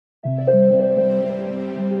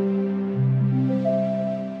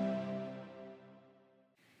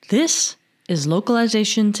This is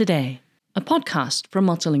Localization Today, a podcast from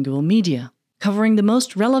Multilingual Media, covering the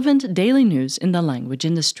most relevant daily news in the language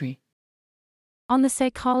industry. On the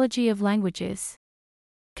psychology of languages.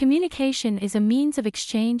 Communication is a means of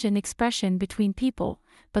exchange and expression between people,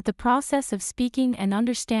 but the process of speaking and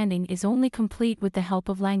understanding is only complete with the help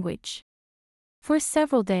of language. For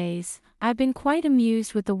several days, I've been quite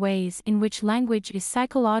amused with the ways in which language is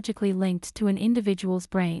psychologically linked to an individual's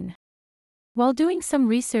brain. While doing some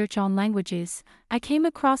research on languages, I came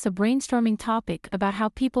across a brainstorming topic about how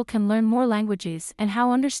people can learn more languages and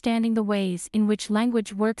how understanding the ways in which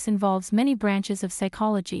language works involves many branches of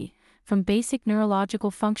psychology, from basic neurological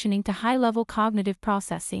functioning to high-level cognitive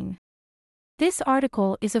processing. This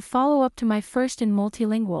article is a follow-up to my first in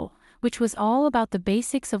Multilingual, which was all about the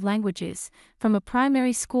basics of languages, from a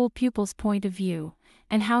primary school pupil's point of view,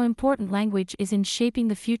 and how important language is in shaping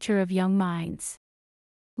the future of young minds.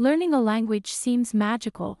 Learning a language seems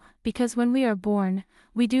magical, because when we are born,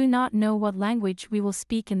 we do not know what language we will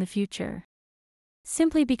speak in the future.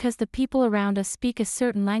 Simply because the people around us speak a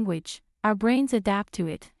certain language, our brains adapt to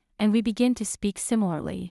it, and we begin to speak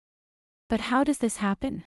similarly. But how does this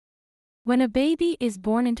happen? When a baby is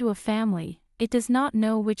born into a family, it does not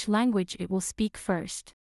know which language it will speak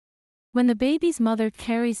first. When the baby's mother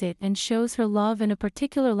carries it and shows her love in a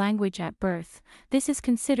particular language at birth, this is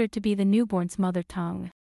considered to be the newborn's mother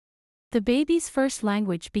tongue. The baby's first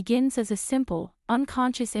language begins as a simple,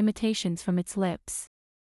 unconscious imitations from its lips.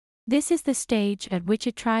 This is the stage at which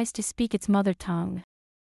it tries to speak its mother tongue.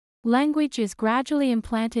 Language is gradually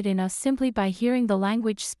implanted in us simply by hearing the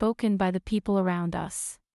language spoken by the people around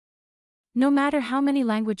us. No matter how many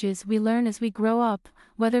languages we learn as we grow up,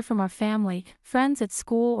 whether from our family, friends at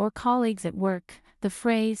school or colleagues at work, the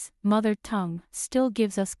phrase, mother tongue, still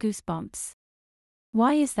gives us goosebumps.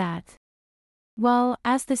 Why is that? Well,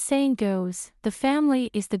 as the saying goes, the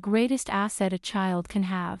family is the greatest asset a child can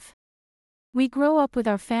have. We grow up with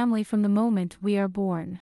our family from the moment we are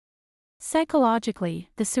born. Psychologically,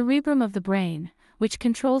 the cerebrum of the brain, which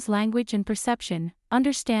controls language and perception,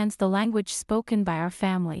 understands the language spoken by our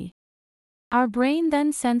family. Our brain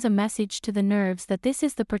then sends a message to the nerves that this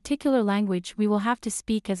is the particular language we will have to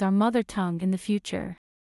speak as our mother tongue in the future.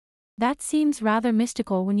 That seems rather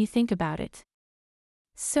mystical when you think about it.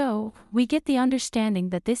 So, we get the understanding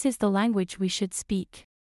that this is the language we should speak.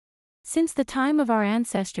 Since the time of our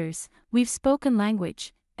ancestors, we've spoken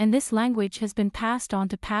language, and this language has been passed on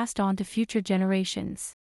to future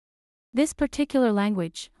generations. This particular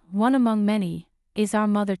language, one among many, is our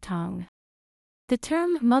mother tongue. The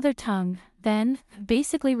term mother tongue, then,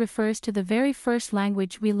 basically refers to the very first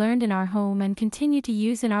language we learned in our home and continue to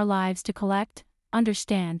use in our lives to collect,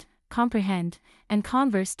 understand, comprehend, and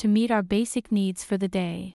converse to meet our basic needs for the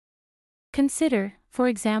day. Consider, for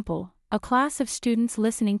example, a class of students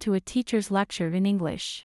listening to a teacher's lecture in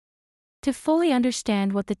English. To fully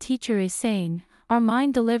understand what the teacher is saying, our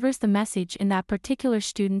mind delivers the message in that particular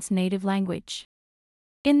student's native language.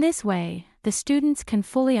 In this way, the students can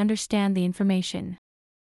fully understand the information.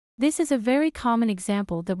 This is a very common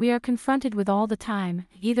example that we are confronted with all the time,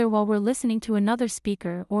 either while we're listening to another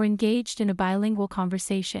speaker or engaged in a bilingual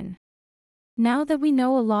conversation. Now that we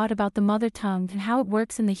know a lot about the mother tongue and how it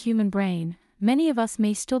works in the human brain, many of us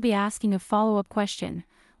may still be asking a follow-up question: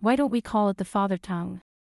 why don't we call it the father tongue?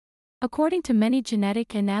 According to many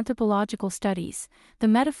genetic and anthropological studies, the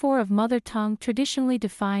metaphor of mother tongue traditionally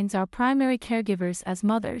defines our primary caregivers as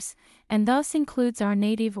mothers, and thus includes our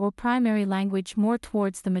native or primary language more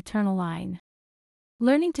towards the maternal line.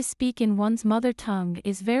 Learning to speak in one's mother tongue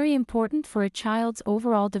is very important for a child's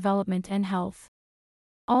overall development and health.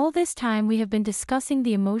 All this time we have been discussing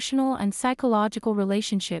the emotional and psychological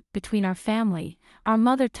relationship between our family, our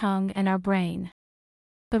mother tongue, and our brain.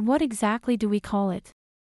 But what exactly do we call it?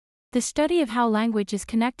 The study of how language is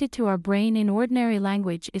connected to our brain in ordinary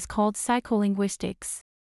language is called psycholinguistics.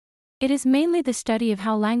 It is mainly the study of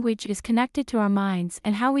how language is connected to our minds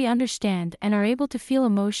and how we understand and are able to feel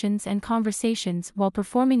emotions and conversations while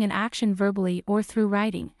performing an action verbally or through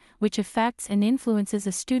writing, which affects and influences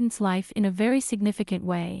a student's life in a very significant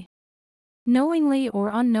way. Knowingly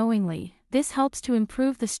or unknowingly, this helps to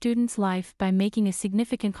improve the student's life by making a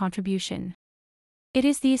significant contribution. It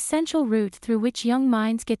is the essential route through which young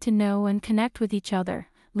minds get to know and connect with each other,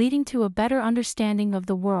 leading to a better understanding of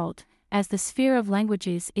the world, as the sphere of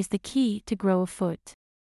languages is the key to grow afoot.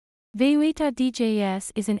 Vijetha Djois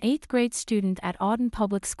is an 8th grade student at Auden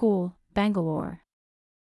Public School, Bangalore.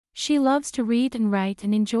 She loves to read and write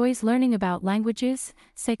and enjoys learning about languages,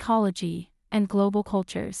 psychology, and global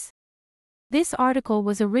cultures. This article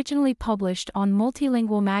was originally published on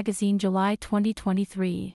Multilingual Magazine July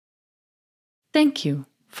 2023. Thank you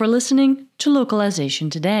for listening to Localization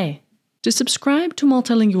Today. To subscribe to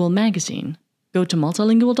Multilingual Magazine, go to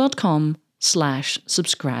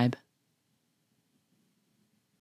multilingual.com/subscribe.